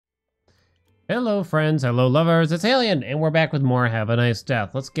Hello friends, hello lovers, it's Alien, and we're back with more Have a Nice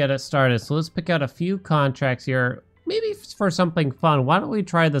Death. Let's get it started. So let's pick out a few contracts here, maybe for something fun. Why don't we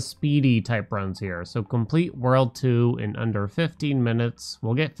try the speedy type runs here? So complete World 2 in under 15 minutes.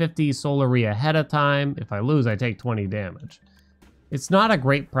 We'll get 50 Solary ahead of time. If I lose, I take 20 damage. It's not a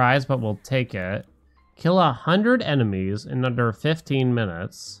great prize, but we'll take it. Kill 100 enemies in under 15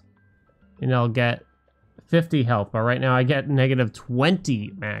 minutes, and I'll get 50 health, but right now I get negative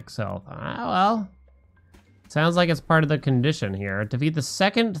 20 max health. Ah, well, sounds like it's part of the condition here. Defeat the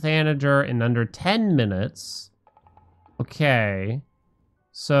second Thanager in under 10 minutes. Okay.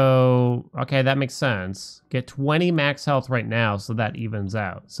 So, okay, that makes sense. Get 20 max health right now, so that evens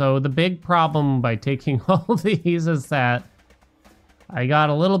out. So the big problem by taking all these is that I got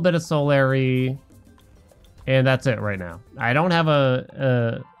a little bit of Solary, and that's it right now. I don't have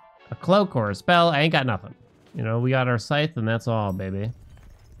a cloak or a spell. I ain't got nothing. You know, we got our scythe and that's all, baby.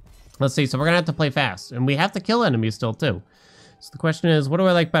 Let's see, so we're gonna have to play fast, and we have to kill enemies still too. So the question is, what do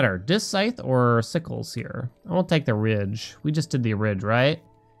I like better? Disc scythe or sickles here? I won't take the ridge. We just did the ridge, right?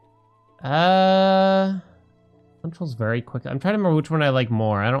 Control's very quick. I'm trying to remember which one I like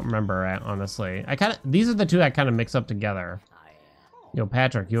more. I don't remember, honestly. These are the two I kind of mix up together. Yo,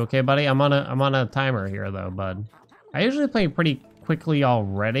 Patrick, you okay, buddy? I'm on a timer here though, bud. I usually play pretty quickly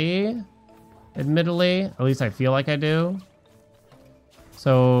already, admittedly. At least I feel like I do.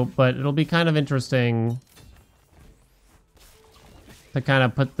 So, but it'll be kind of interesting to kind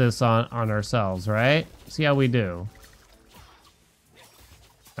of put this on ourselves, right? See how we do.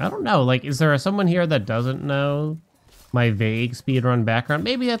 I don't know, like, is there someone here that doesn't know my vague speedrun background?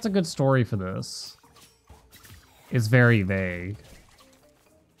 Maybe that's a good story for this. It's very vague.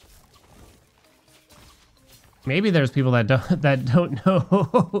 Maybe there's people that don't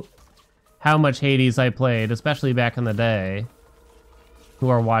know how much Hades I played, especially back in the day, who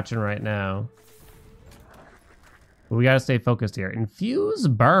are watching right now. But we gotta stay focused here. Infuse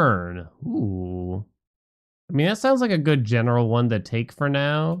Burn. Ooh. I mean, that sounds like a good general one to take for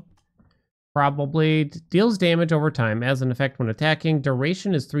now. Probably. Deals damage over time. Has an effect when attacking.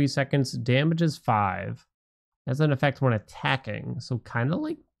 Duration is 3 seconds. Damage is 5. Has an effect when attacking. So kind of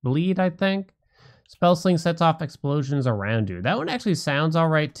like bleed, I think. Spell Sling sets off explosions around you. That one actually sounds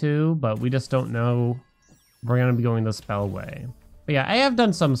alright too, but we just don't know if we're going to be going the spell way. But yeah, I have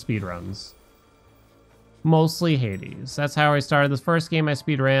done some speedruns. Mostly Hades. That's how I started this first game I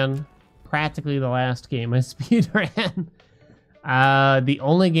speedran. Practically the last game I speedran. The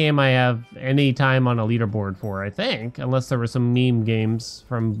only game I have any time on a leaderboard for, I think. Unless there were some meme games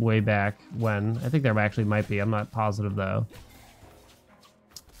from way back when. I think there actually might be. I'm not positive though.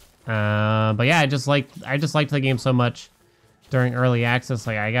 But yeah, I just liked the game so much during early access.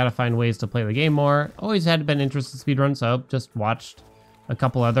 Like, I gotta find ways to play the game more. Always had been interested in speedrun, so just watched a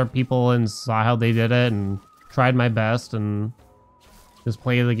couple other people and saw how they did it and tried my best and just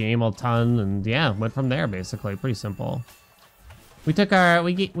played the game a ton, and yeah, went from there basically. Pretty simple. We took our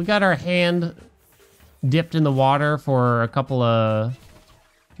we got our hand dipped in the water for a couple of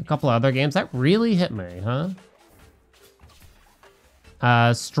other games. That really hit me, huh?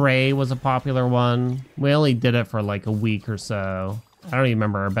 Stray was a popular one. We only did it for like a week or so. I don't even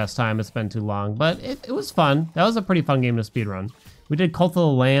remember our best time. It's been too long, but it was fun. That was a pretty fun game to speedrun. We did Cult of the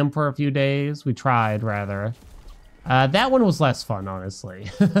Lamb for a few days. We tried, rather. That one was less fun, honestly.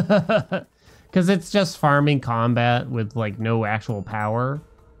 Because it's just farming combat with like no actual power.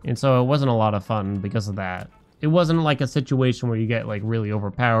 And so it wasn't a lot of fun because of that. It wasn't like a situation where you get like really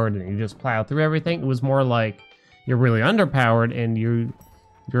overpowered and you just plow through everything. It was more like you're really underpowered and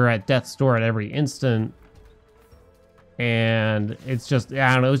you're at death's door at every instant, and it's just,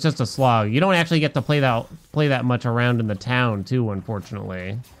 I don't know, it's just a slog. You don't actually get to play that much around in the town too,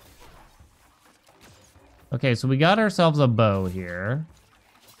 unfortunately. Okay, so we got ourselves a bow here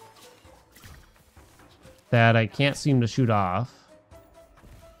that I can't seem to shoot off.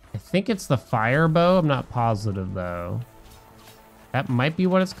 I think it's the fire bow. I'm not positive though. That might be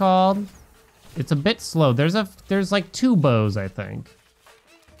what it's called. It's a bit slow. There's like 2 bows, I think.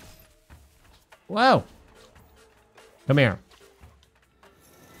 Whoa. Come here.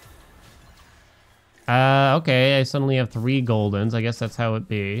 Okay, I suddenly have 3 goldens. I guess that's how it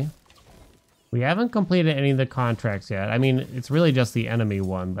be. We haven't completed any of the contracts yet. I mean, it's really just the enemy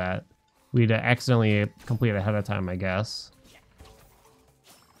one that we'd accidentally complete ahead of time, I guess.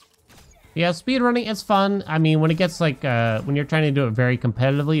 Yeah, speedrunning, it's fun. I mean, when it gets like, when you're trying to do it very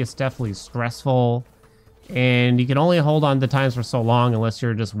competitively, it's definitely stressful. And you can only hold on to times for so long unless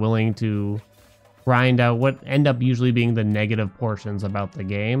you're just willing to grind out what end up usually being the negative portions about the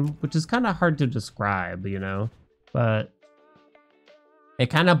game, which is kind of hard to describe, you know? But It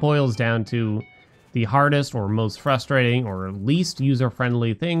kind of boils down to the hardest or most frustrating or least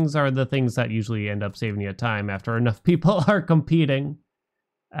user-friendly things are the things that usually end up saving you time after enough people are competing.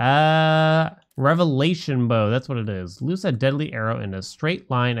 Revelation bow, that's what it is. Loose a deadly arrow in a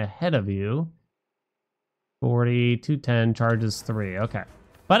straight line ahead of you. 40, 210, charges 3, okay.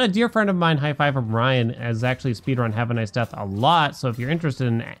 But a dear friend of mine, high five from Ryan, has actually speedrun Have a Nice Death a lot, so if you're interested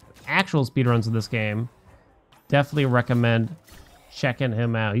in actual speedruns of this game, definitely recommend checking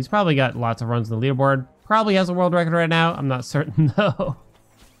him out. He's probably got lots of runs on the leaderboard. Probably has a world record right now. I'm not certain though.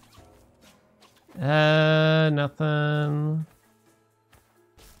 Nothing.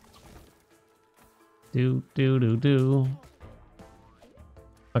 Do.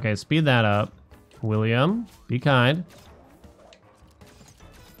 Okay, speed that up. William, be kind.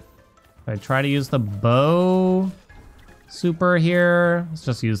 I try to use the bow super here. Let's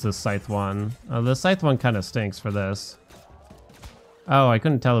just use this scythe one. The scythe one kind of stinks for this. Oh, I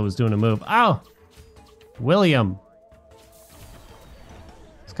couldn't tell it was doing a move. Oh! William!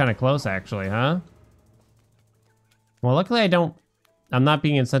 It's kind of close, actually, huh? Well, luckily I'm not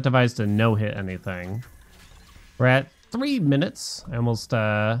being incentivized to no-hit anything. We're at 3 minutes. I almost,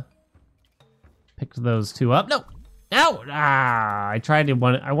 picked those two up. No! Ow! Ah! I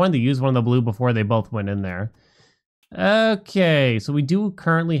wanted to use one of the blue before they both went in there. Okay, so we do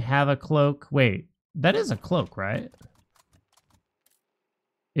currently have a cloak. Wait, that is a cloak, right?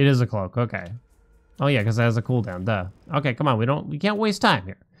 It is a cloak, okay. Oh yeah, because it has a cooldown, duh. Okay, come on, we can't waste time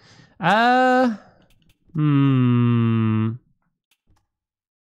here.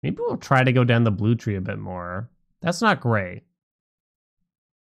 Maybe we'll try to go down the blue tree a bit more. That's not great.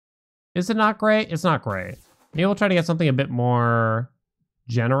 Is it not great? It's not great. Maybe we'll try to get something a bit more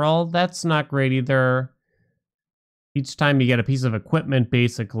general. That's not great either. Each time you get a piece of equipment,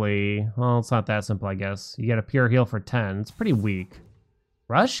 basically. Well, it's not that simple, I guess. You get a pure heal for 10. It's pretty weak.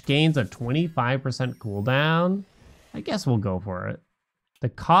 Rush gains a 25% cooldown. I guess we'll go for it. The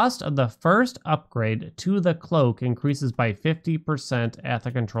cost of the first upgrade to the cloak increases by 50% at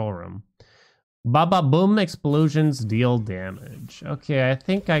the control room. Baba boom explosions deal damage. Okay, I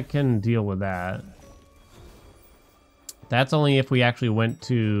think I can deal with that. That's only if we actually went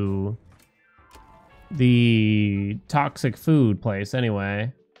to the toxic food place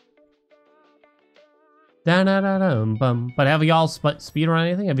anyway. But have y'all speedrun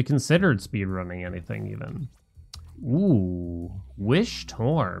anything? Have you considered speedrunning anything even? Ooh, Wish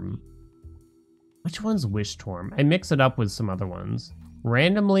Torm. Which one's Wish Torm? I mix it up with some other ones.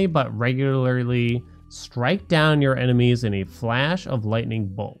 Randomly but regularly strike down your enemies in a flash of lightning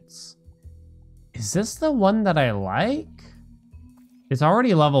bolts. Is this the one that I like? It's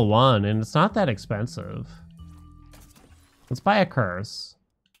already level 1 and it's not that expensive. Let's buy a curse.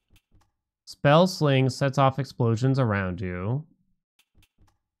 Spell Sling sets off explosions around you.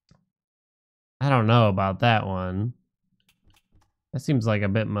 I don't know about that one. That seems like a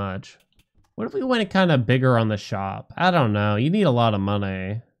bit much. What if we went kind of bigger on the shop? I don't know. You need a lot of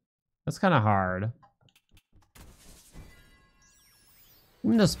money. That's kind of hard.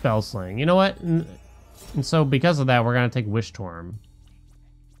 Give me the Spell Sling. You know what? And so because of that, we're going to take Wish Torm.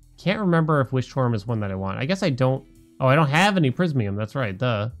 Can't remember if Wish Torm is one that I want. I guess I don't... Oh, I don't have any Prismium. That's right.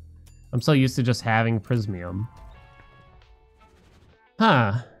 Duh. I'm so used to just having Prismium.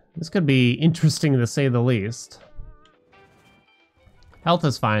 Huh. This could be interesting to say the least. Health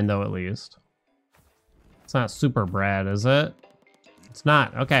is fine, though, at least. It's not super Brad, is it? It's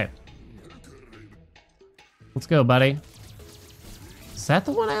not. Okay. Let's go, buddy. Is that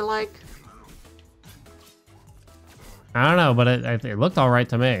the one I like? I don't know, but it looked all right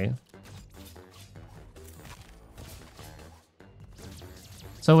to me.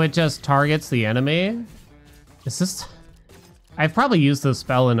 So it just targets the enemy? Is this... I've probably used this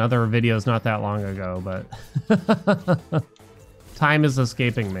spell in other videos not that long ago, but... Time is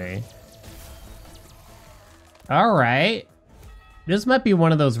escaping me. Alright. This might be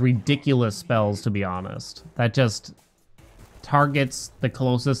one of those ridiculous spells, to be honest. That just targets the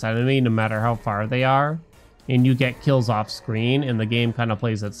closest enemy no matter how far they are. And you get kills off screen and the game kind of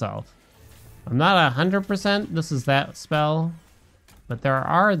plays itself. I'm not 100% this is that spell. But there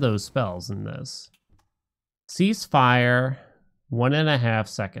are those spells in this. Ceasefire, 1.5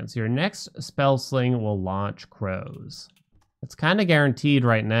 seconds. Your next spell sling will launch crows. It's kind of guaranteed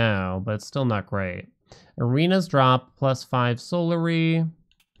right now, but it's still not great. Arenas drop, +5 Solary.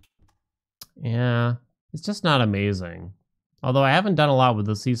 Yeah, it's just not amazing. Although I haven't done a lot with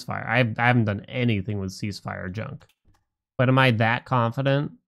the ceasefire. I haven't done anything with ceasefire junk. But am I that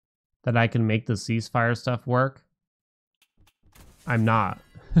confident that I can make the ceasefire stuff work? I'm not.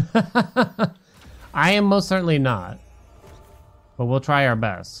 I am most certainly not. but we'll try our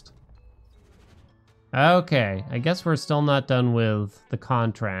best. Okay, I guess we're still not done with the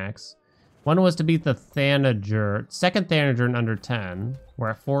contracts. One was to beat the Thanager, second Thanager in under 10. We're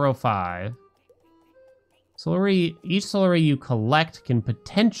at 405. Each solar ray you collect can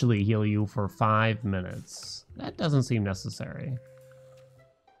potentially heal you for 5 minutes. That doesn't seem necessary.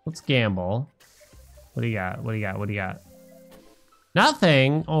 Let's gamble. What do you got? What do you got? What do you got?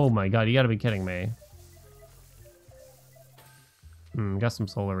 Nothing? Oh my god, you gotta be kidding me. Got some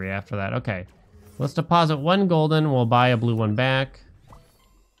solar ray after that. Okay. Let's deposit 1 golden. We'll buy a blue one back.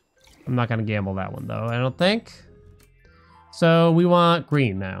 I'm not gonna gamble that one though, I don't think. So we want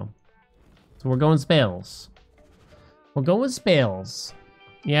green now. So we're going spells. We're going spells.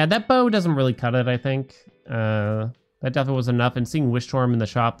 Yeah, that bow doesn't really cut it, I think. That definitely was enough. And seeing Wish Storm in the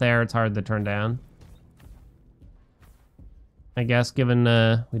shop there, it's hard to turn down. I guess, given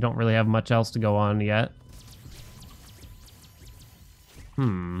we don't really have much else to go on yet.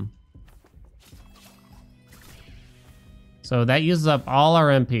 So that uses up all our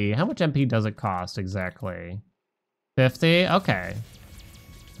MP. How much MP does it cost exactly? 50? Okay.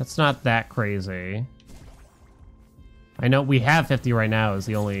 That's not that crazy. I know we have 50 right now is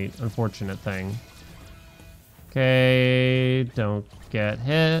the only unfortunate thing. Okay, don't get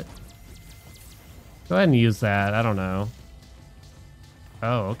hit. Go ahead and use that, I don't know.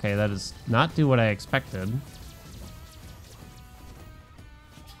 Oh, okay, that does not do what I expected.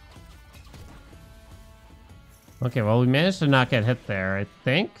 Okay, well, we managed to not get hit there, I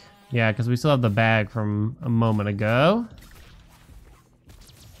think. Yeah, because we still have the bag from a moment ago.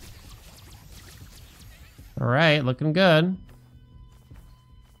 All right, looking good.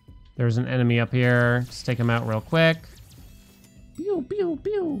 There's an enemy up here. Just take him out real quick. Pew, pew,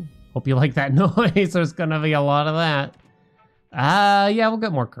 pew. Hope you like that noise. There's gonna be a lot of that. Yeah, we'll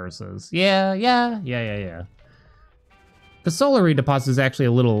get more curses. Yeah. The solar ray deposit is actually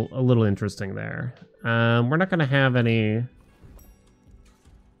a little interesting there. We're not gonna have any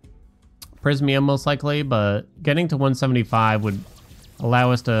Prismium most likely, but getting to 175 would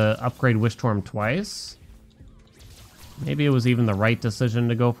allow us to upgrade Wish Storm twice. Maybe it was even the right decision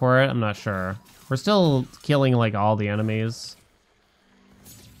to go for it. I'm not sure. We're still killing like all the enemies.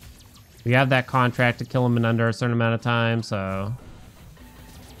 We have that contract to kill them in under a certain amount of time, so.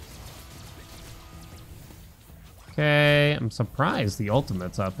 Okay, I'm surprised the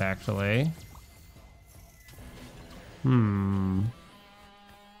ultimate's up actually.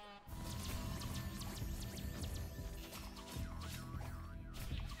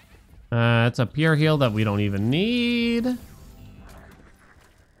 It's a pure heal that we don't even need.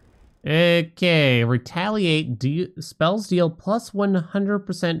 Okay, retaliate. Spells deal plus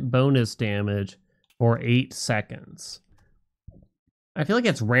 100% bonus damage for 8 seconds. I feel like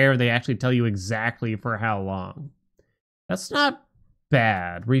it's rare they actually tell you exactly for how long. That's not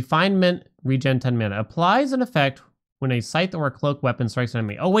bad. Refinement, regen 10 mana. Applies an effect when a scythe or a cloak weapon strikes an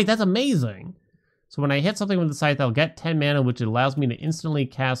enemy. Oh wait, that's amazing! So when I hit something with the scythe, I'll get 10 mana, which allows me to instantly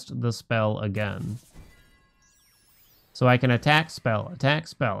cast the spell again. So I can attack, spell, attack,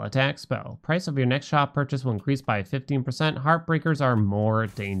 spell, attack, spell. Price of your next shop purchase will increase by 15%. Heartbreakers are more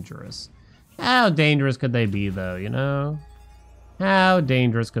dangerous. How dangerous could they be, though, you know? How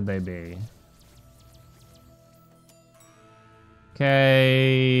dangerous could they be?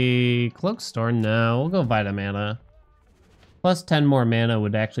 Okay, Cloak Store, no. We'll go Vita Mana. Plus 10 more mana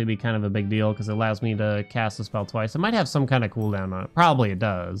would actually be kind of a big deal because it allows me to cast the spell twice. It might have some kind of cooldown on it. Probably it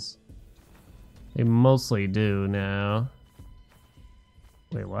does. They mostly do now.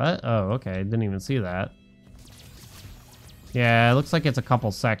 Wait, what? Oh, okay. Didn't even see that. Yeah, it looks like it's a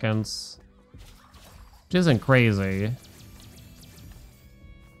couple seconds. Which isn't crazy.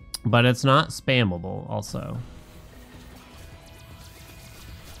 But it's not spammable, also.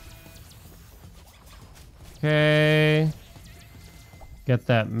 Okay. Get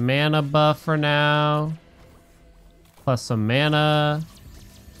that mana buff for now. Plus some mana.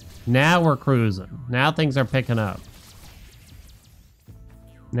 Now we're cruising. Now things are picking up.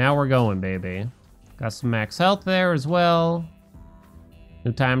 Now we're going, baby. Got some max health there as well.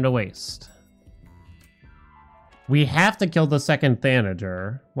 No time to waste. We have to kill the second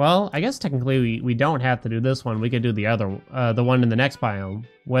Thanager. Well, I guess technically we don't have to do this one. We could do the other, the one in the next biome.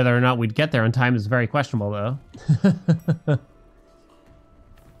 Whether or not we'd get there in time is very questionable, though.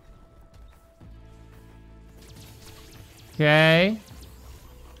 Okay.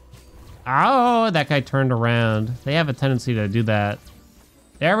 Oh, that guy turned around. They have a tendency to do that.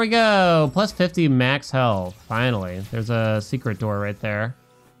 There we go. Plus 50 max health. Finally. There's a secret door right there.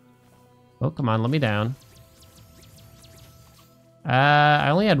 Oh, come on. Let me down. I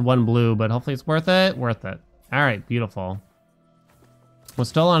only had 1 blue, but hopefully it's worth it. Worth it. All right. Beautiful. We're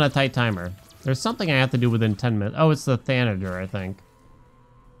still on a tight timer. There's something I have to do within 10 minutes. Oh, it's the Thanager, I think.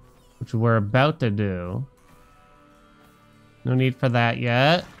 Which we're about to do. No need for that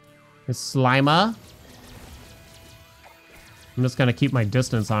yet. It's Slimer. I'm just gonna keep my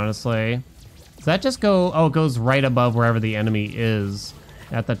distance, honestly. Does that just go... Oh, it goes right above wherever the enemy is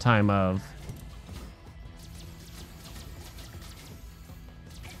at the time of.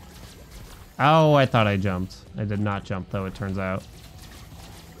 Oh, I thought I jumped. I did not jump, though, it turns out.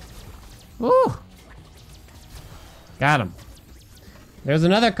 Woo! Got him. There's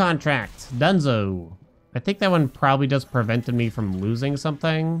another contract. Dunzo. I think that one probably just prevented me from losing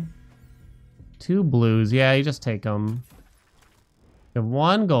something. 2 blues. Yeah, you just take them. You have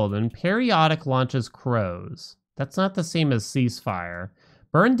 1 golden. Periodic launches crows. That's not the same as ceasefire.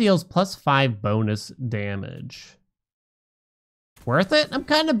 Burn deals +5 bonus damage. Worth it? I'm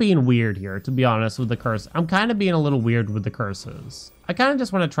kind of being weird here, to be honest, with the curse. I'm kind of being a little weird with the curses. I kind of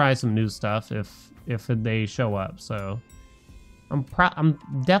just want to try some new stuff if they show up, so... I'm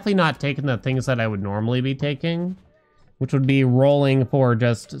definitely not taking the things that I would normally be taking, which would be rolling for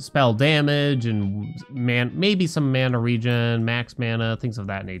just spell damage and maybe some mana regen, max mana, things of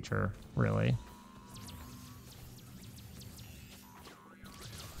that nature, really.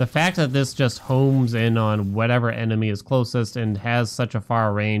 The fact that this just homes in on whatever enemy is closest and has such a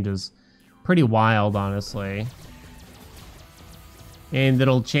far range is pretty wild, honestly. And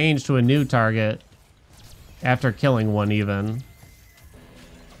it'll change to a new target after killing one even.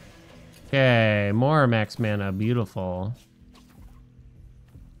 Okay, more max mana, beautiful.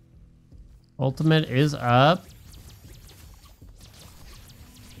 Ultimate is up.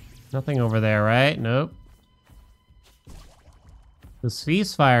 Nothing over there, right? Nope. The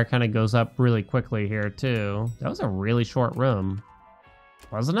ceasefire kind of goes up really quickly here, too. That was a really short room,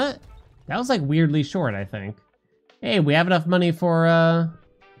 wasn't it? That was like weirdly short, I think. Hey, we have enough money for a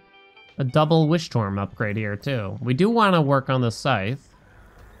double Wish Torm upgrade here, too. We do want to work on the scythe.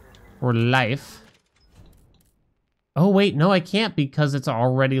 Or life. Oh, wait, no, I can't because it's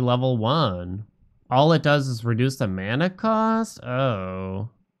already level 1. All it does is reduce the mana cost? Oh.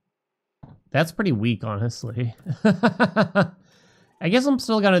 That's pretty weak, honestly. I guess I'm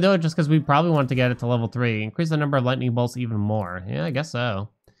still gonna do it just because we probably want to get it to level 3. Increase the number of lightning bolts even more. Yeah, I guess so.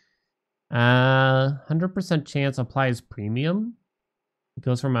 100% chance applies premium. It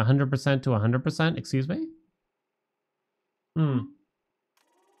goes from 100% to 100%, excuse me?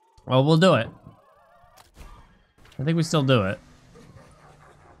 Well, we'll do it. I think we still do it.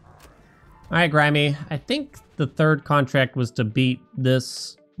 All right, Grimy. I think the 3rd contract was to beat the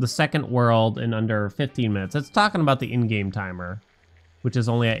second world in under 15 minutes. It's talking about the in-game timer, which is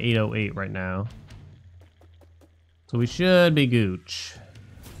only at 8:08 right now. So we should be gooch.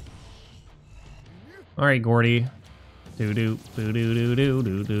 All right, Gordy. Do-do,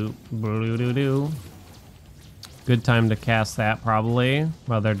 boo-do-do-do-do-do, boo-do-do-do. Good time to cast that, probably,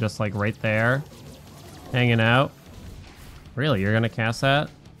 while they're just, like, right there, hanging out. Really, you're gonna cast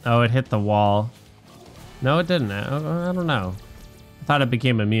that? Oh, it hit the wall. No, it didn't. I don't know. I thought it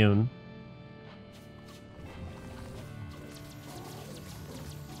became immune.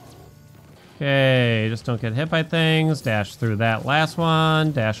 Okay, just don't get hit by things. Dash through that last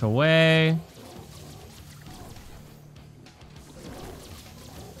one. Dash away.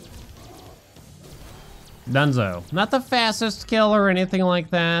 Dunzo. Not the fastest kill or anything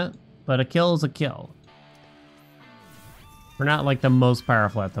like that, but a kill is a kill. We're not like the most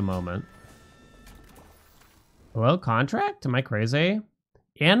powerful at the moment. Hello, contract? Am I crazy?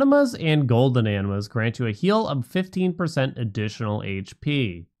 Animas and golden animas grant you a heal of 15% additional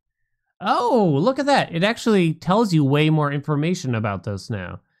HP. Oh, look at that. It actually tells you way more information about this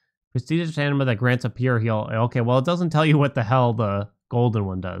now. Prestigious anima that grants a pure heal. Okay, well, it doesn't tell you what the hell the golden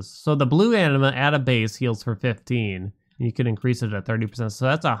one does. So the blue anima at a base heals for 15. And you can increase it at 30%. So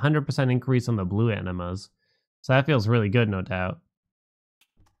that's a 100% increase on the blue animas. So that feels really good, no doubt.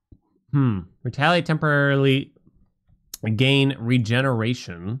 Retaliate temporarily gain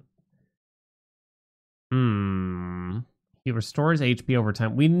regeneration. He restores HP over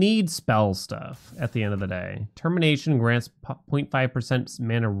time. We need spell stuff at the end of the day. Termination grants 0.5%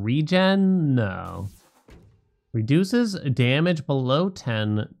 mana regen? No. Reduces damage below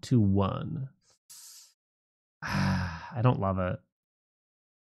 10 to 1. I don't love it.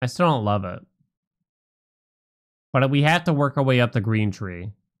 I still don't love it. But we have to work our way up the green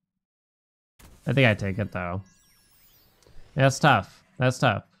tree. I think I take it, though. Yeah, that's tough. That's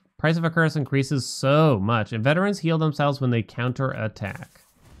tough. Price of a curse increases so much, and veterans heal themselves when they counter attack.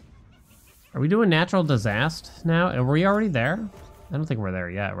 Are we doing natural disaster now? Are we already there? I don't think we're there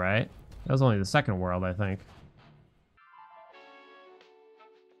yet, right? That was only the second world, I think.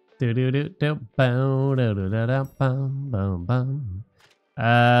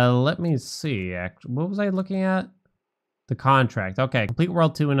 Let me see. What was I looking at? The contract. Okay, complete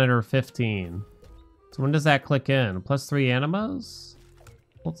world 2 in under 15. So when does that click in? +3 animos?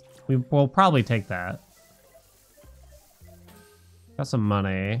 We'll probably take that. Got some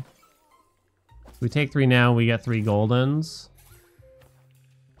money. We take 3 now, we get 3 goldens.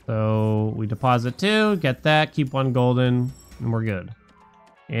 So we deposit 2, get that, keep 1 golden, and we're good.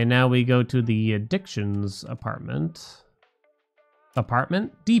 And now we go to the addictions apartment.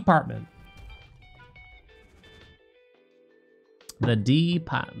 Department. The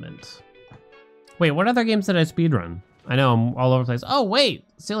department. Wait, what other games did I speedrun? I know I'm all over the place. Oh wait,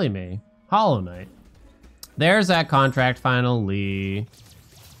 silly me. Hollow Knight. There's that contract finally.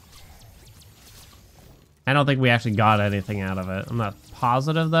 I don't think we actually got anything out of it. I'm not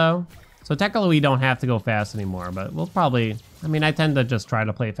positive though. So technically we don't have to go fast anymore, but we'll probably, I mean, I tend to just try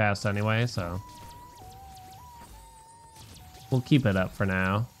to play fast anyway, so. We'll keep it up for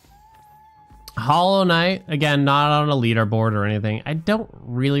now. Hollow Knight, again, not on a leaderboard or anything. I don't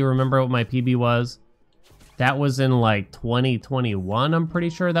really remember what my PB was. That was in like 2021, I'm pretty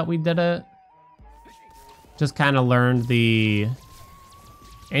sure that we did it. Just kind of learned the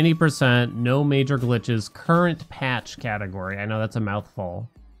 80%, no major glitches, current patch category. I know that's a mouthful.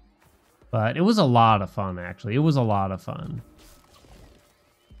 But it was a lot of fun, actually. It was a lot of fun.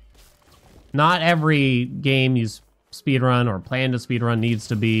 Not every game you speedrun or plan to speedrun needs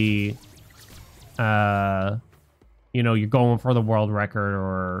to be, you know, you're going for the world record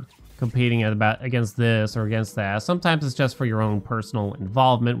or competing against this or against that. Sometimes it's just for your own personal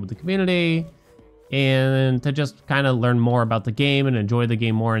involvement with the community and to just kind of learn more about the game and enjoy the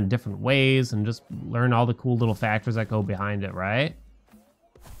game more in different ways and just learn all the cool little factors that go behind it, right?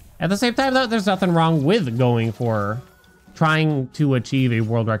 At the same time, though, there's nothing wrong with going for trying to achieve a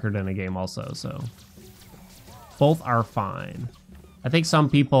world record in a game also, so both are fine. I think some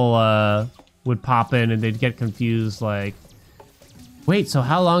people would pop in and they'd get confused, like, wait, so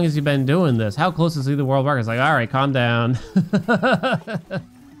how long has he been doing this? How close is he to the world record? It's like, all right, calm down.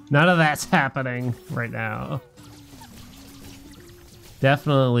 None of that's happening right now.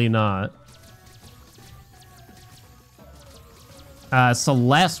 Definitely not.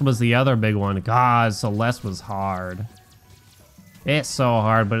 Celeste was the other big one. God, Celeste was hard. It's so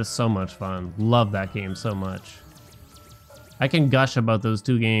hard, but it's so much fun. Love that game so much. I can gush about those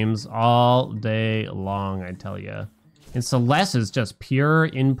 2 games all day long, I tell you. And Celeste is just pure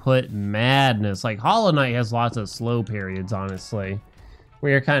input madness. Like, Hollow Knight has lots of slow periods, honestly,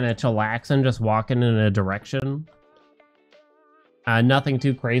 where you're kind of chillaxing, just walking in a direction. Nothing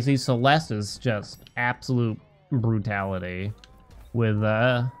too crazy. Celeste is just absolute brutality. With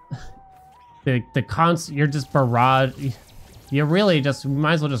you're just barrage. You really just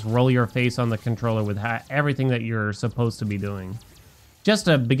might as well just roll your face on the controller with everything that you're supposed to be doing. Just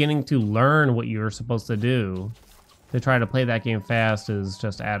beginning to learn what you're supposed to do to try to play that game fast is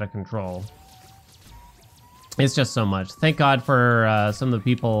just out of control. It's just so much. Thank God for some of the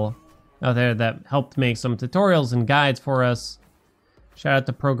people out there that helped make some tutorials and guides for us. Shout out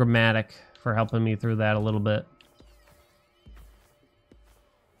to Programmatic for helping me through that a little bit.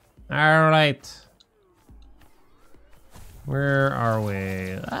 All right. Where are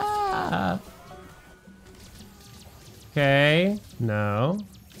we? Ah. Okay. No.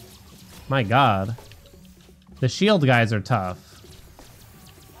 My God. The shield guys are tough.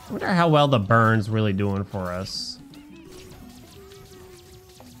 I wonder how well the burn's really doing for us.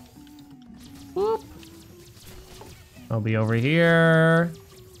 Whoop. I'll be over here.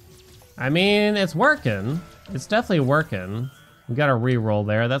 I mean, it's working. It's definitely working. We got a reroll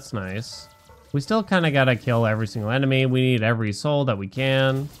there. That's nice. We still kind of got to kill every single enemy. We need every soul that we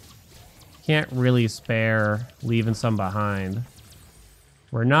can. Can't really spare leaving some behind.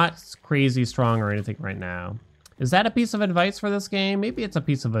 We're not crazy strong or anything right now. Is that a piece of advice for this game? Maybe it's a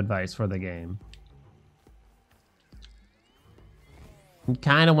piece of advice for the game. You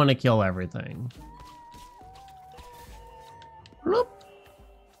kind of want to kill everything. Bloop.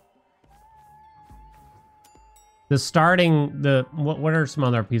 What are some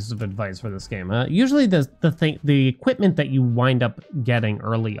other pieces of advice for this game? Usually the equipment that you wind up getting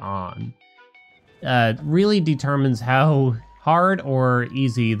early on really determines how hard or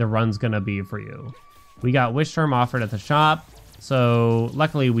easy the run's gonna be for you. We got Wish Charm offered at the shop, so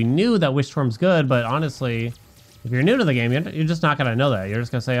luckily we knew that Wish Charm's good, but honestly, if you're new to the game, you're just not gonna know that. You're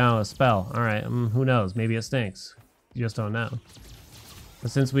just gonna say, oh, a spell. All right, who knows? Maybe it stinks. You just don't know.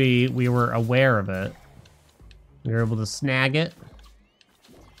 But since we were aware of it, we were able to snag it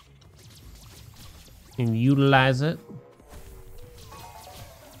and utilize it.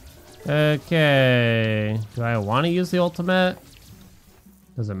 Okay. Do I want to use the ultimate?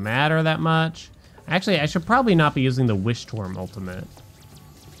 Does it matter that much? Actually, I should probably not be using the Wish Torm ultimate.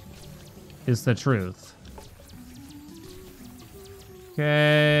 Is the truth.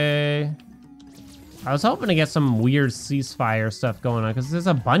 Okay. I was hoping to get some weird ceasefire stuff going on because there's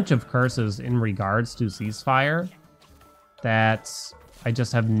a bunch of curses in regards to ceasefire that I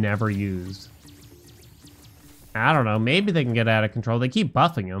just have never used. I don't know, maybe they can get out of control. They keep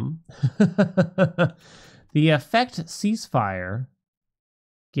buffing them. The effect ceasefire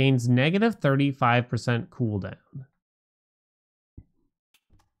gains negative 35% cooldown.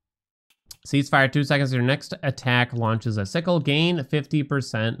 Ceasefire 2 seconds. Your next attack launches a sickle. Gain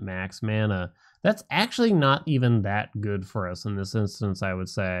 50% max mana. That's actually not even that good for us in this instance, I would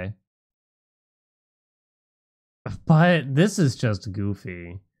say. But this is just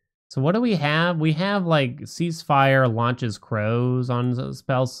goofy. So what do we have? We have like ceasefire launches crows on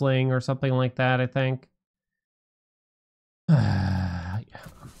spell sling or something like that, I think. I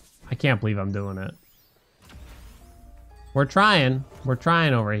can't believe I'm doing it. We're trying. We're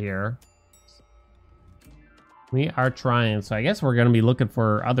trying over here. We are trying, so I guess we're going to be looking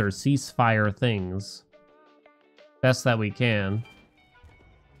for other ceasefire things. Best that we can.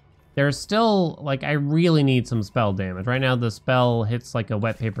 There's still, like, I really need some spell damage. Right now the spell hits like a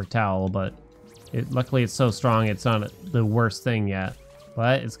wet paper towel, but luckily it's so strong it's not the worst thing yet.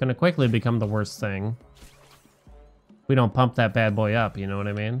 But it's going to quickly become the worst thing. We don't pump that bad boy up, you know what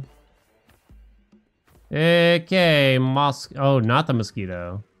I mean? Okay, oh, not the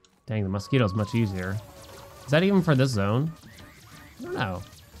mosquito. Dang, the mosquito's much easier. Is that even for this zone? I don't know.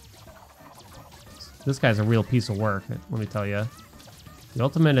 This guy's a real piece of work, let me tell you. The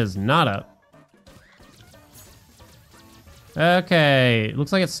ultimate is not up. Okay,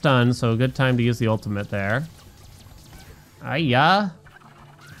 looks like it's stunned, so a good time to use the ultimate there. Ayah.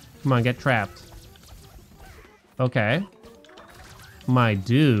 Come on, get trapped. Okay. My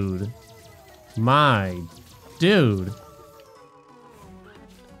dude. My dude.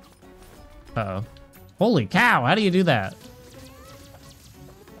 Uh-oh. Holy cow, how do you do that?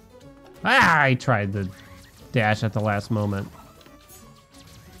 Ah, I tried to dash at the last moment.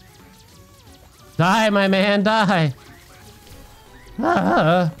 Die, my man, die!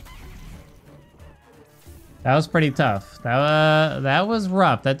 Ah. That was pretty tough. That was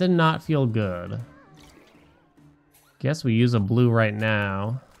rough. That did not feel good. Guess we use a blue right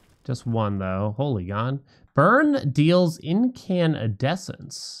now. Just one, though. Holy God. Burn deals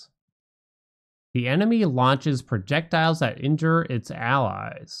incandescence. The enemy launches projectiles that injure its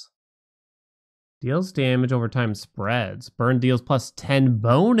allies. Deals damage over time, spreads. Burn deals plus 10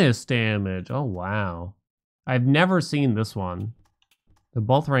 bonus damage. Oh, wow. I've never seen this one. They're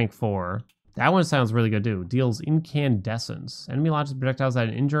both rank 4. That one sounds really good, too. Deals incandescence. Enemy launches projectiles that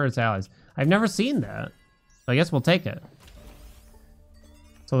injure its allies. I've never seen that. I guess we'll take it.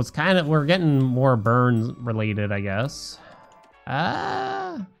 So it's kind of, we're getting more burn related, I guess.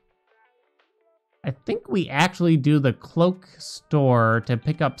 I think we actually do the cloak store to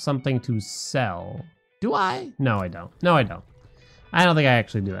pick up something to sell. Do I? No, I don't. No, I don't. I don't think I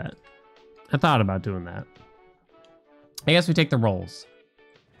actually do that. I thought about doing that. I guess we take the rolls.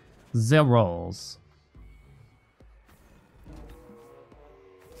 The rolls.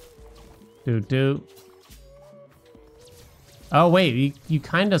 Doo-doo. Oh, wait. You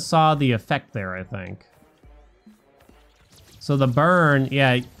kind of saw the effect there, I think. So the burn,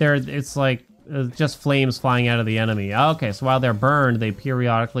 yeah, it's like just flames flying out of the enemy. Okay, so while they're burned, they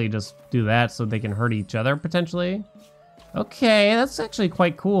periodically just do that so they can hurt each other, potentially. Okay, that's actually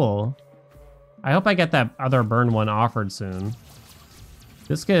quite cool. I hope I get that other burn one offered soon.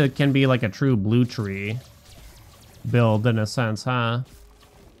 This can be like a true blue tree build in a sense, huh?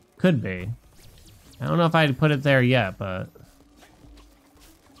 Could be. I don't know if I'd put it there yet, but...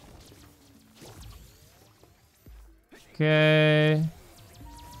 Okay.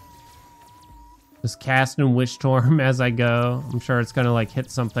 Just casting Wish Torm as I go. I'm sure it's gonna like hit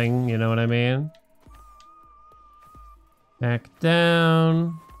something, you know what I mean? Back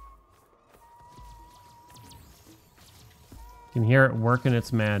down. You can hear it working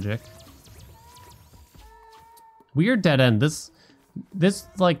its magic. Weird dead end. This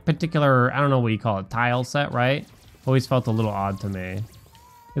like particular, I don't know what you call it, tile set, right? Always felt a little odd to me.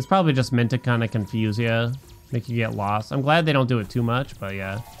 It's probably just meant to kind of confuse you, make you get lost. I'm glad they don't do it too much, but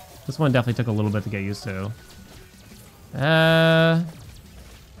yeah. This one definitely took a little bit to get used to.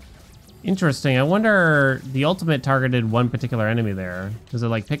 Interesting. I wonder, the ultimate targeted one particular enemy there. Does it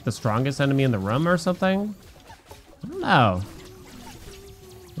like pick the strongest enemy in the room or something? I don't know.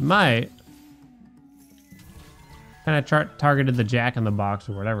 It might. Kind of targeted the Jack in the Box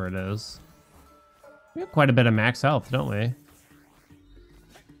or whatever it is. We have quite a bit of max health, don't we?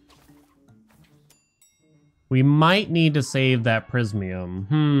 We might need to save that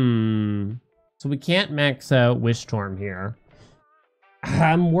Prismium. So we can't max out Wish Storm here.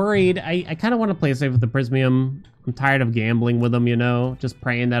 I'm worried. I kind of want to play safe with the Prismium. I'm tired of gambling with them, you know? Just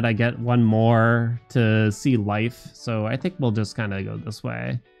praying that I get one more to see life. So I think we'll just kind of go this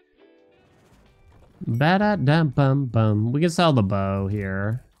way. Ba-da-dum-bum-bum. We can sell the bow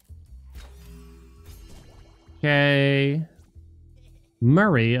here. Okay.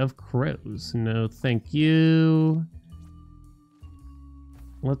 Murray of Crows. No, thank you.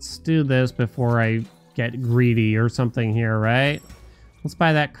 Let's do this before I get greedy or something here, right? Let's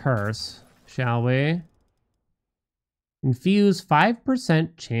buy that curse, shall we? Infuse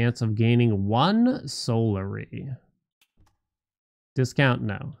 5% chance of gaining 1 Solary. Discount,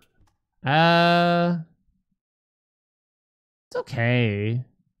 no. It's okay.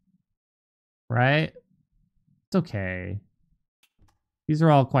 Right? It's okay. These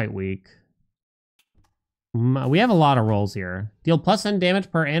are all quite weak. We have a lot of rolls here. Deal plus 10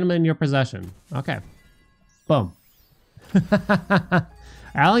 damage per anima in your possession. Okay. Boom.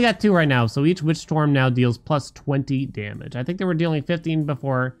 I only got 2 right now, so each Witch Storm now deals plus 20 damage. I think they were dealing 15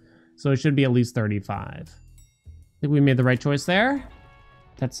 before, so it should be at least 35. I think we made the right choice there.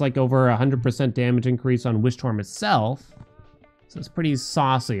 That's like over 100% damage increase on Wish Storm itself. So it's pretty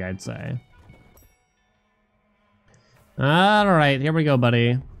saucy, I'd say. Alright, here we go,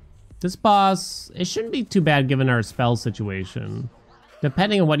 buddy. This boss, it shouldn't be too bad given our spell situation.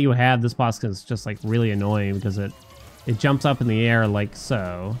 Depending on what you have, this boss is just like really annoying because it jumps up in the air like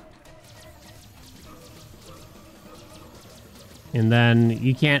so. And then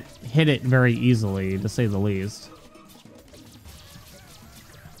you can't hit it very easily, to say the least.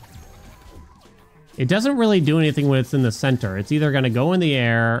 It doesn't really do anything when it's in the center. It's either going to go in the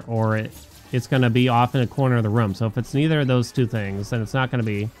air or it's going to be off in a corner of the room. So if it's neither of those two things, then it's not going to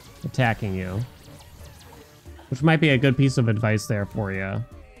be attacking you. Which might be a good piece of advice there for you.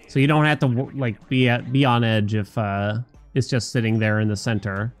 So you don't have to like be on edge if it's just sitting there in the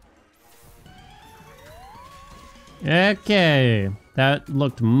center. Okay, that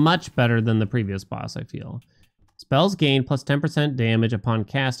looked much better than the previous boss, I feel. Spells gain plus 10% damage upon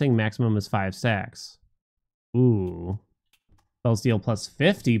casting, maximum is 5 stacks. Ooh. Spells deal plus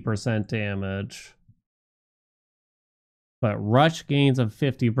 50% damage. But rush gains a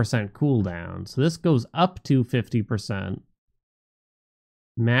 50% cooldown. So this goes up to 50%.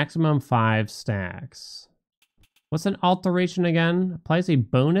 Maximum 5 stacks. What's an alteration again? Applies a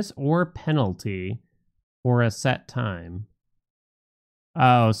bonus or penalty for a set time.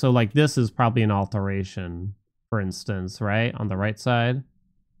 Oh, so like this is probably an alteration, for instance, right? On the right side.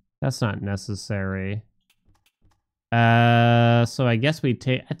 That's not necessary. So I guess we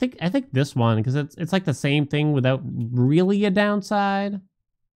take, I think this one, because it's like the same thing without really a downside.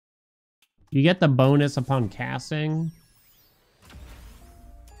 You get the bonus upon casting.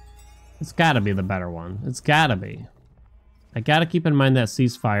 It's gotta be the better one. It's gotta be. I gotta keep in mind that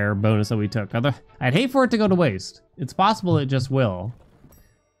ceasefire bonus that we took. I'd hate for it to go to waste. It's possible it just will.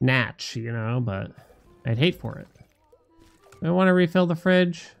 Natch, you know, but I'd hate for it. Do I want to refill the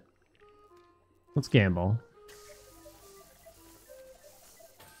fridge? Let's gamble.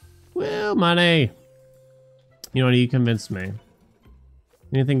 Well, money. You know what? You convinced me.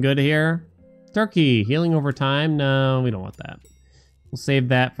 Anything good here? Turkey, healing over time? No, we don't want that. We'll save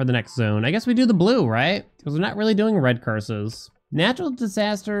that for the next zone. I guess we do the blue, right? Because we're not really doing red curses. Natural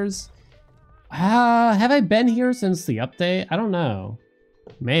disasters. Have I been here since the update? I don't know.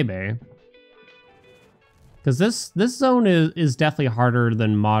 Maybe. Because this zone is definitely harder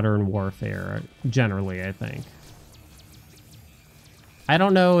than Modern Warfare, generally, I think. I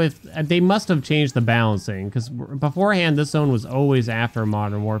don't know if they must have changed the balancing, because beforehand this zone was always after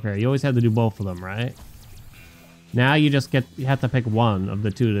Modern Warfare. You always had to do both of them, right? Now you just you have to pick one of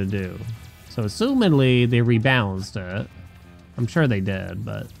the two to do. So assumedly they rebalanced it. I'm sure they did,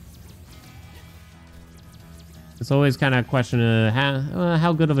 but it's always kind of a question of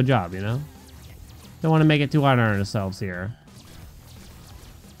how good of a job, you know? Don't want to make it too hard on ourselves here.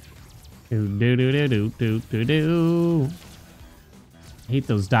 Do. Hate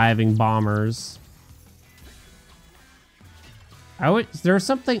those diving bombers. There's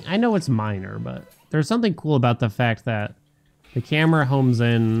something, I know it's minor, but there's something cool about the fact that the camera homes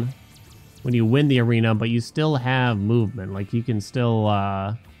in when you win the arena, but you still have movement. Like you can still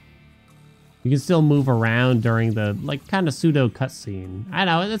move around during the like kind of pseudo cutscene. I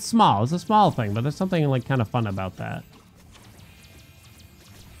know it's small, it's a small thing, but there's something like kind of fun about that.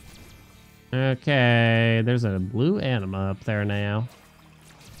 Okay, there's a blue anima up there now.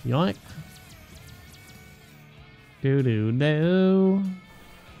 Yoink. Do.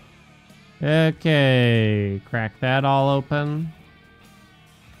 Okay, crack that all open.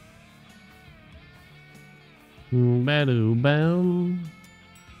 Boom.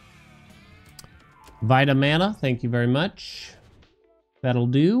 Vita mana, thank you very much. That'll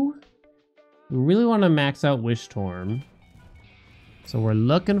do. We really want to max out Wish Torm. So we're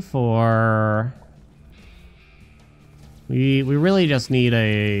looking for... We really just need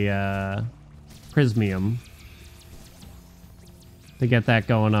a Prismium to get that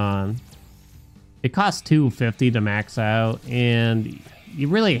going on. It costs $250 to max out, and you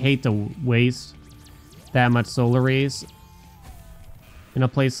really hate to waste that much Solar Rays in a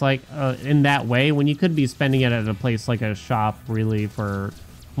place like in that way when you could be spending it at a place like a shop really for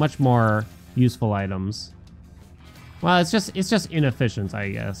much more useful items. Well, it's just inefficient, I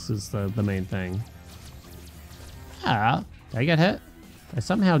guess, is the main thing. Ah, did I get hit? I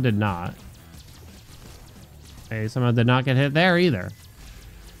somehow did not. I somehow did not get hit there either.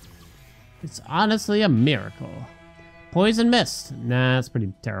 It's honestly a miracle. Poison Mist. Nah, that's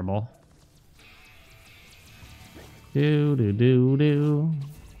pretty terrible. Do.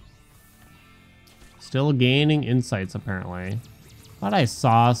 Still gaining insights, apparently. Thought I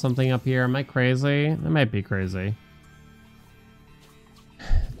saw something up here. Am I crazy? I might be crazy.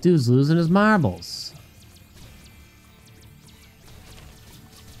 Dude's losing his marbles.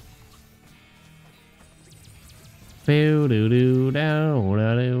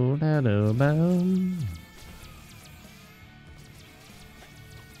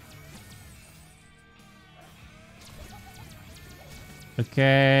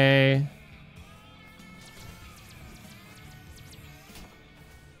 Okay.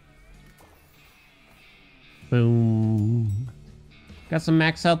 Boom. Got some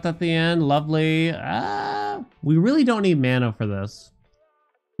max health at the end. Lovely. We really don't need mana for this.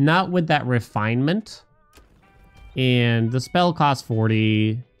 Not with that refinement. And the spell costs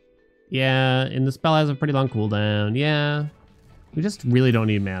 40. Yeah, and the spell has a pretty long cooldown. Yeah. We just really don't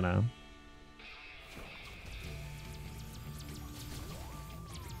need mana.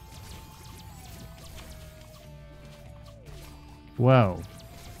 Whoa.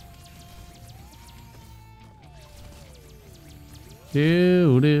 Do.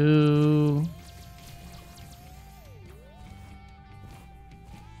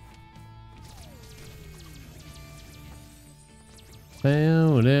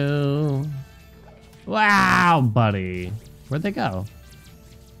 Wow, buddy. Where'd they go?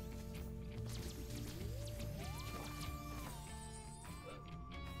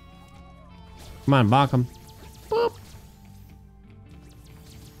 Come on, bonk them. Boop.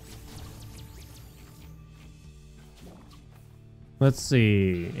 Let's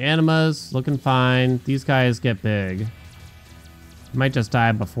see. Animas looking fine. These guys get big. Might just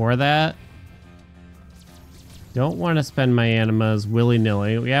die before that. Don't want to spend my animas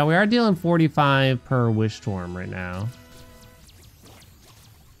willy-nilly. Yeah, we are dealing 45 per Wish Torm right now.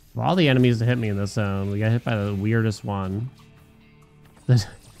 Of all the enemies that hit me in this zone, we got hit by the weirdest one.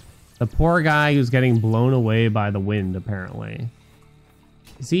 The poor guy who's getting blown away by the wind, apparently.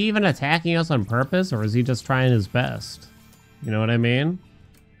 Is he even attacking us on purpose, or is he just trying his best? You know what I mean?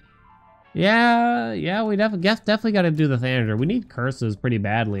 Yeah, we definitely got to do the Thanager. We need curses pretty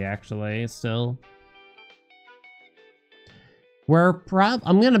badly, actually, still.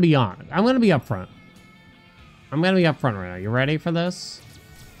 I'm gonna be on. I'm gonna be upfront. I'm gonna be upfront right now. You ready for this?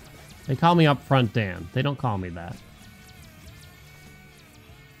 They call me Upfront Dan. They don't call me that.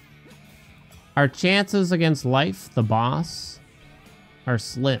 Our chances against life, the boss, are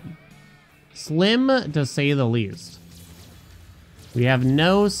slim. Slim, to say the least. We have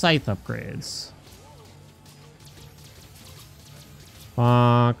no scythe upgrades.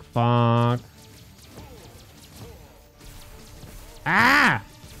 Bonk, bonk. Ah!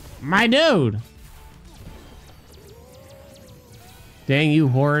 My dude! Dang you,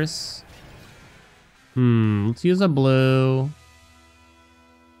 horse. Let's use a blue.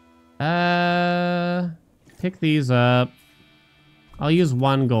 Pick these up. I'll use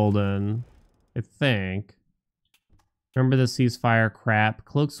one golden, I think. Remember the ceasefire crap.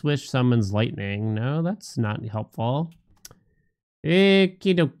 Cloak Swish summons lightning. No, that's not helpful.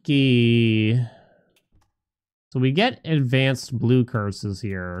 Okie dokie. So we get advanced blue curses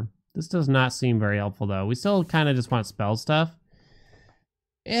here. This does not seem very helpful, though. We still kind of just want spell stuff.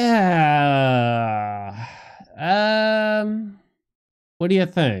 Yeah. What do you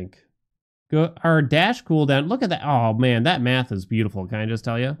think? Our dash cooldown. Look at that. Oh, man, that math is beautiful. Can I just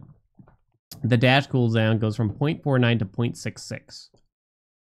tell you? The dash cooldown goes from 0.49 to 0.66.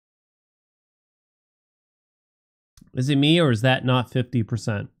 Is it me or is that not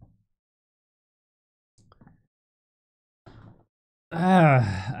 50%?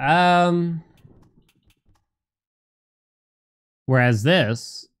 Whereas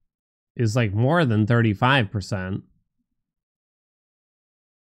this is like more than 35%.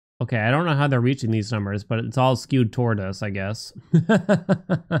 Okay, I don't know how they're reaching these numbers, but it's all skewed toward us, I guess.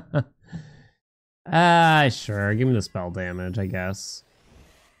 Sure. Give me the spell damage, I guess.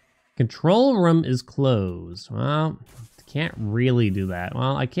 Control room is closed. Well, can't really do that.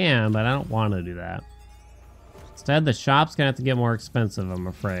 Well, I can, but I don't want to do that. Instead, the shop's gonna have to get more expensive, I'm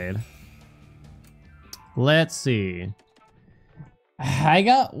afraid. Let's see. I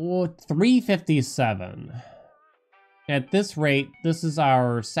got 357. At this rate, this is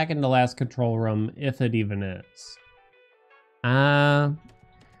our second to last control room, if it even is.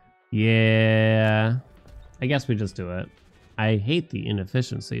 Yeah. I guess we just do it. I hate the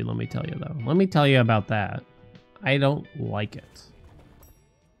inefficiency, let me tell you though. Let me tell you about that. I don't like it.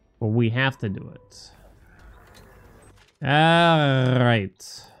 But we have to do it.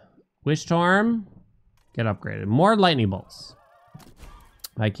 Alright. Wish Storm. Get upgraded. More lightning bolts.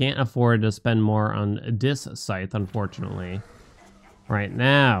 I can't afford to spend more on this scythe, unfortunately. Right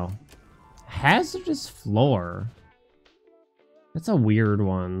now. Hazardous floor. That's a weird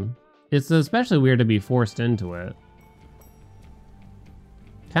one. It's especially weird to be forced into it.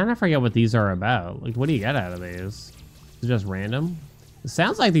 Kind of forget what these are about. Like, what do you get out of these? Is it just random? It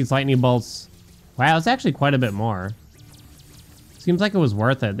sounds like these lightning bolts... Wow, it's actually quite a bit more. Seems like it was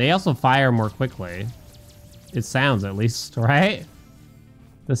worth it. They also fire more quickly. It sounds, at least, right?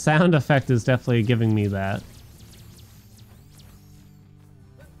 The sound effect is definitely giving me that.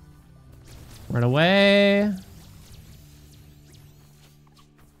 Run away.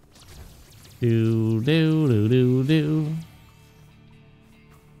 Do, do, do, do, do.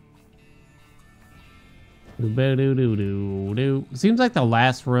 Do, do, do, do, do. Seems like the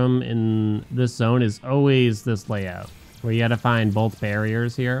last room in this zone is always this layout, where you gotta find both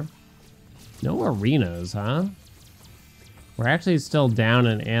barriers here. No arenas, huh? We're actually still down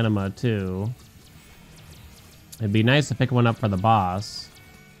in anima, too. It'd be nice to pick one up for the boss.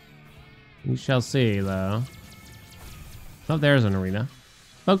 We shall see, though. Oh, there's an arena.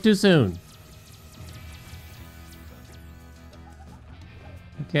 Spoke too soon.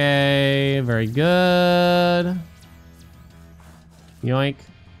 Okay, very good. Yoink.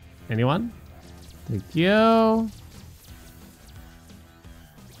 Anyone? Thank you.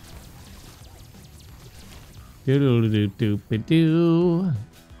 Do do do do do do.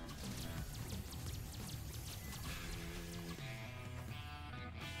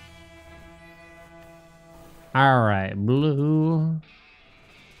 All right, blue.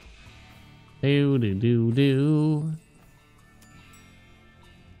 Do do do do.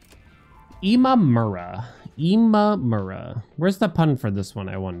 Imamura. Imamura. Where's the pun for this one,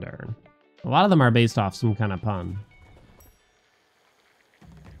 I wonder? A lot of them are based off some kind of pun.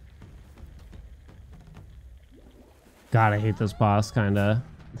 God, I hate this boss, kinda.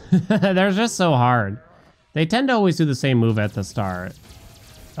 They're just so hard. They tend to always do the same move at the start.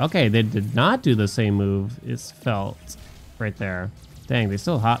 Okay, they did not do the same move. It's felt right there. Dang, they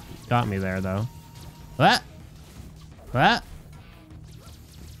still got me there, though. What? What?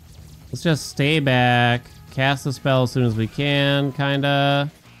 Let's just stay back. Cast the spell as soon as we can,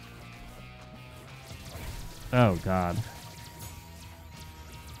 kinda. Oh, God.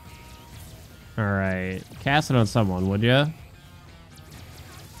 Alright. Cast it on someone, would ya?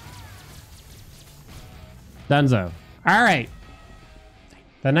 Dunzo. Alright.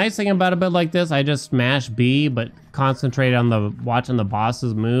 The nice thing about a bit like this, I just smash B, but concentrate on the watching the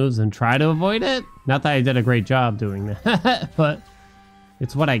boss's moves and try to avoid it. Not that I did a great job doing that, but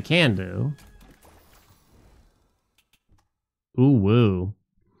it's what I can do. Ooh, woo.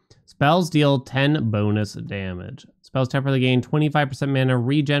 Spells deal 10 bonus damage. Spells temporarily gain 25% mana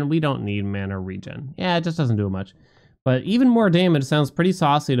regen. We don't need mana regen. Yeah, it just doesn't do much. But even more damage sounds pretty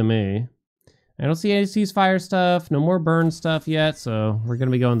saucy to me. I don't see any ceasefire stuff, no more burn stuff yet, so we're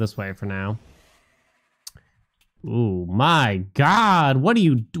gonna be going this way for now. Ooh, my God! What are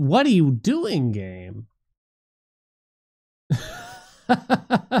you doing, game?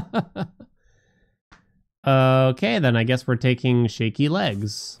 Okay, then I guess we're taking shaky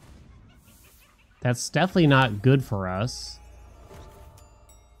legs. That's definitely not good for us.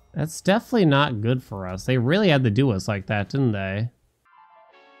 That's definitely not good for us. They really had to do us like that, didn't they?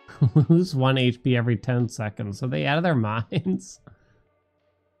 Lose 1 HP every 10 seconds. Are they out of their minds?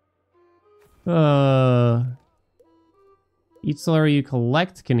 Each solar you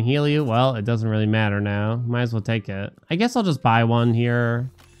collect can heal you. Well, it doesn't really matter now. Might as well take it. I guess I'll just buy one here.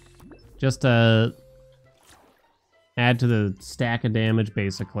 Just to add to the stack of damage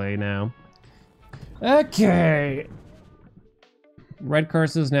basically now. Okay. Red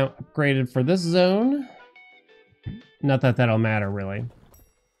curse is now upgraded for this zone. Not that that'll matter really.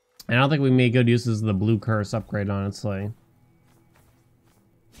 I don't think we made good uses of the blue curse upgrade, honestly.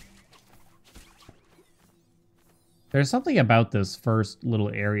 There's something about this first little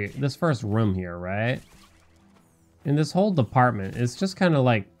area, this first room here, right? In this whole department, it's just kind of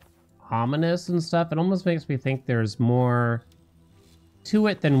like ominous and stuff. It almost makes me think there's more to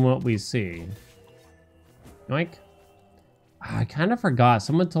it than what we see. Like, I kind of forgot.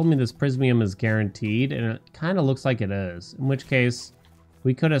 Someone told me this prismium is guaranteed, and it kind of looks like it is. In which case,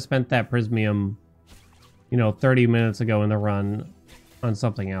 we could have spent that prismium, you know, 30 minutes ago in the run on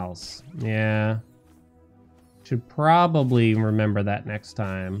something else. Yeah. Should probably remember that next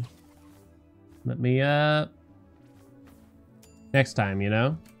time. Let me, next time, you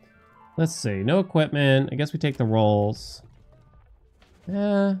know? Let's see. No equipment. I guess we take the rolls.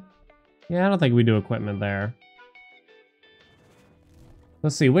 Yeah, I don't think we do equipment there.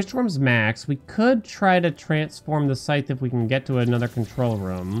 Let's see. Which room's max? We could try to transform the scythe if we can get to another control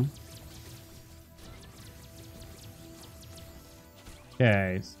room.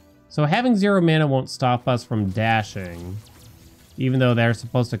 Okay. So having 0 mana won't stop us from dashing, even though they're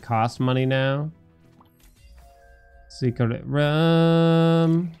supposed to cost money now. Secret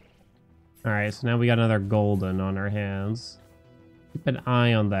room. All right, so now we got another golden on our hands. Keep an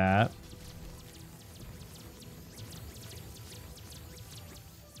eye on that.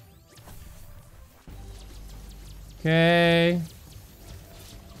 Okay.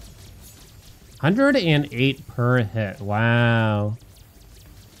 108 per hit. Wow.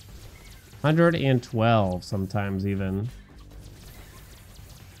 112 sometimes even.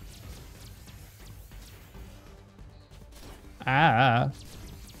 Ah.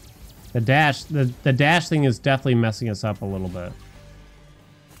 The dash thing is definitely messing us up a little bit.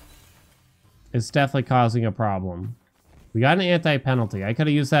 It's definitely causing a problem. We got an anti-penalty. I could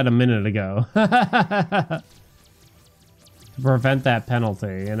have used that a minute ago. To prevent that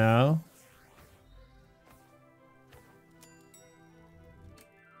penalty, you know?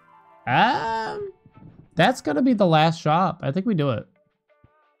 That's gonna be the last shop. I think we do it.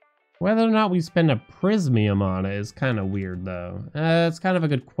 Whether or not we spend a prismium on it is kind of weird, though. It's kind of a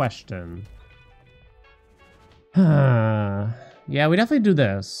good question. Yeah, we definitely do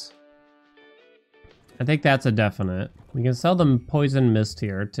this. I think that's a definite. We can sell them poison mist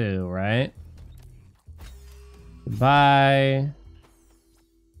here, too, right? Goodbye.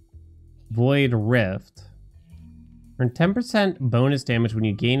 Void Rift. Earn 10% bonus damage when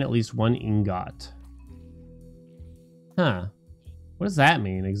you gain at least 1 ingot. Huh. What does that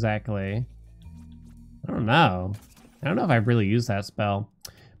mean exactly? I don't know. I don't know if I've really used that spell.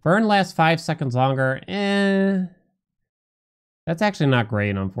 Burn lasts 5 seconds longer. That's actually not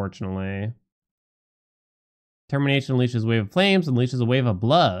great, unfortunately. Termination unleashes a wave of flames, unleashes a wave of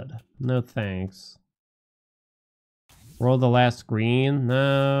blood. No thanks. Roll the last green.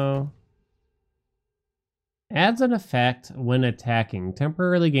 No. Adds an effect when attacking.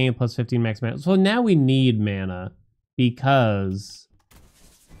 Temporarily gain plus 15 max mana. So now we need mana because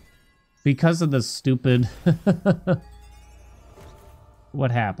of the stupid...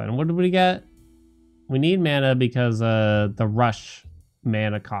 What happened? What did we get? We need mana because the rush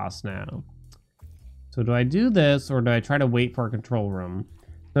mana cost now. So do I do this or do I try to wait for a control room?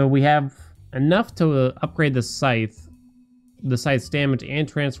 So we have enough to upgrade the scythe's damage and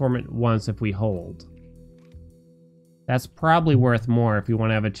transform it once if we hold. That's probably worth more if you want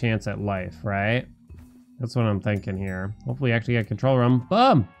to have a chance at life, right? That's what I'm thinking here. Hopefully we actually get a control room.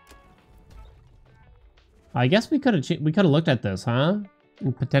 Boom! I guess we could have looked at this, huh?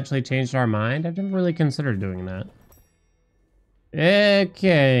 And potentially changed our mind. I've never really considered doing that.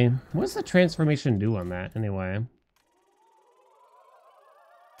 Okay. What's the transformation do on that, anyway?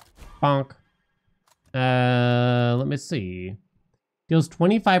 Bonk. Let me see. Deals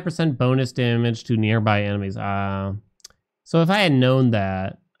 25% bonus damage to nearby enemies. So if I had known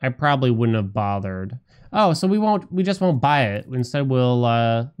that, I probably wouldn't have bothered. Oh, so we just won't buy it. Instead,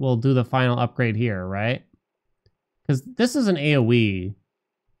 we'll do the final upgrade here, right? Because this is an AoE.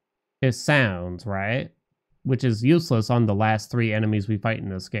 It sounds, right? Which is useless on the last 3 enemies we fight in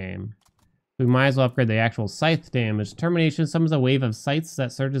this game. We might as well upgrade the actual scythe damage. Termination summons a wave of scythes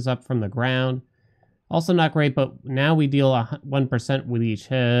that surges up from the ground. Also not great, but now we deal 1% with each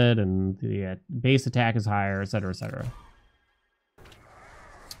hit, and the base attack is higher, etc., etc.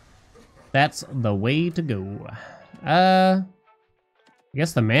 That's the way to go. I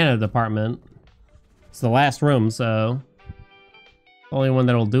guess the mana department. It's the last room, so... the only one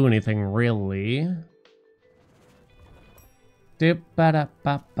that'll do anything, really.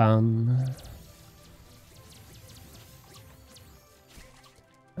 Doop-ba-da-ba-bum.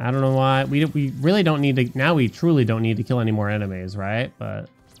 I don't know why. We really don't need to... Now we truly don't need to kill any more enemies, right? But...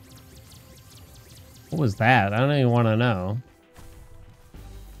 What was that? I don't even want to know.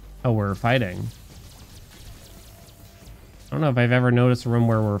 Oh, we're fighting. I don't know if I've ever noticed a room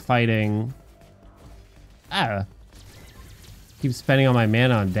where we're fighting... Ah. Keep spending all my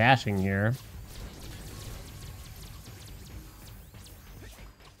mana on dashing here.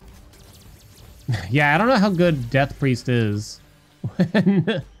 Yeah, I don't know how good Death Priest is.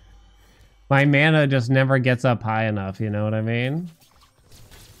 When my mana just never gets up high enough, you know what I mean?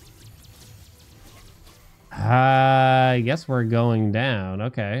 I guess we're going down.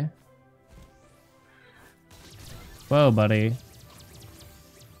 Okay. Whoa, buddy.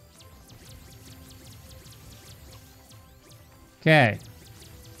 Okay.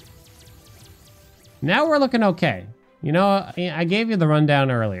 Now we're looking okay. You know, I gave you the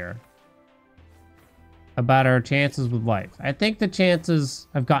rundown earlier about our chances with life. I think the chances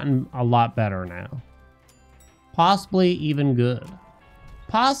have gotten a lot better now. Possibly even good.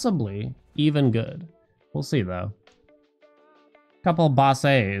 Possibly even good. We'll see, though. Couple of boss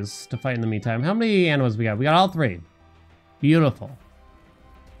A's to fight in the meantime. How many animals we got? We got all 3. Beautiful.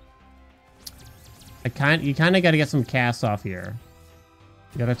 You kind of got to get some casts off here.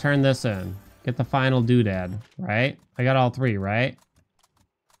 You got to turn this in. Get the final doodad, right? I got all 3, right?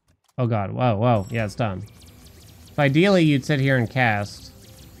 Oh god, whoa, whoa. Yeah, it's done. So ideally, you'd sit here and cast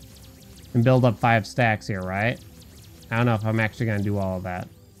and build up 5 stacks here, right? I don't know if I'm actually going to do all of that.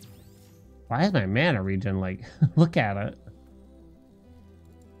 Why is my mana regen like... Look at it.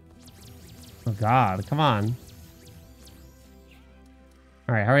 Oh god, come on.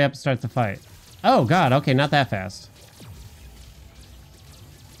 Alright, hurry up and start the fight. Oh god, okay, not that fast.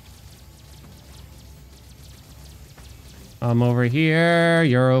 I'm over here,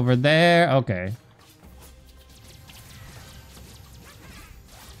 you're over there, okay.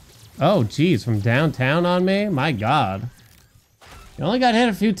 Oh geez, from downtown on me? My god. You only got hit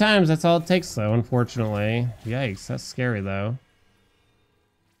a few times, that's all it takes though, unfortunately. Yikes, that's scary though.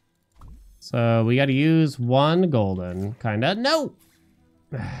 So we gotta use 1 golden, kinda. No!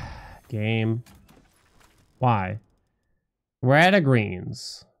 Game. Why? We're out of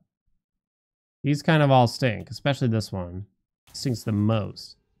greens. These kind of all stink, especially this one. Stinks the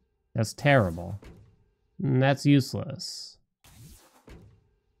most. That's terrible. And that's useless.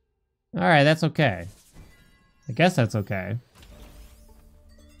 Alright, that's okay. I guess that's okay.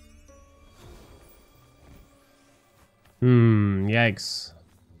 Yikes.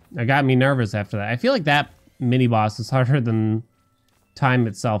 That got me nervous after that. I feel like that mini boss is harder than time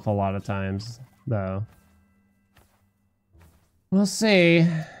itself a lot of times, though. We'll see.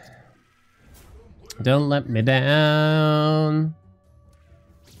 Don't let me down.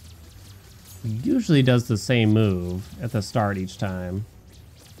 He usually does the same move at the start each time.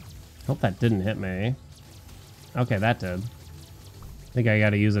 Hope that didn't hit me. Okay, that did. I think I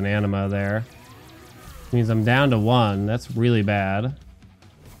gotta use an anima there. Means I'm down to 1. That's really bad.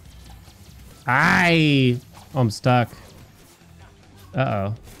 Oh, I'm stuck.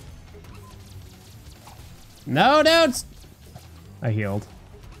 Uh-oh. No, don't! I healed.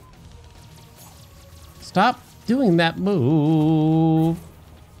 Stop doing that move.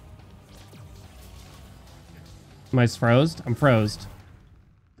 Am I froze? I'm froze.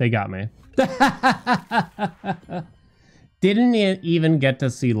 They got me. Didn't even get to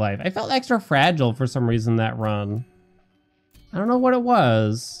see life. I felt extra fragile for some reason that run. I don't know what it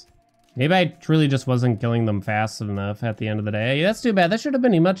was. Maybe I truly just wasn't killing them fast enough at the end of the day. That's too bad. That should have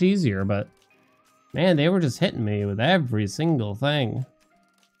been much easier, but... Man, they were just hitting me with every single thing.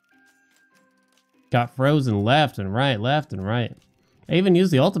 Got frozen left and right, left and right. I even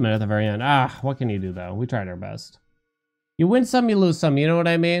used the ultimate at the very end. Ah, what can you do, though? We tried our best. You win some, you lose some, you know what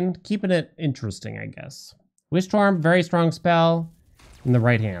I mean? Keeping it interesting, I guess. Wish Storm, very strong spell. In the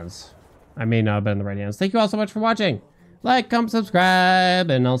right hands. I may not have been in the right hands. Thank you all so much for watching. Like, comment,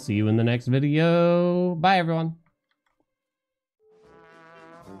 subscribe, and I'll see you in the next video. Bye, everyone.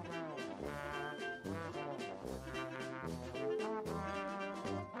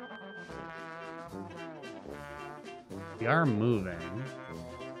 We are moving.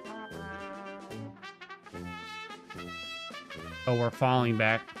 Oh, we're falling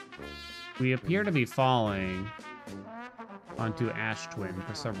back. We appear to be falling onto Ash Twin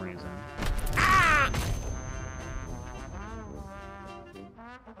for some reason.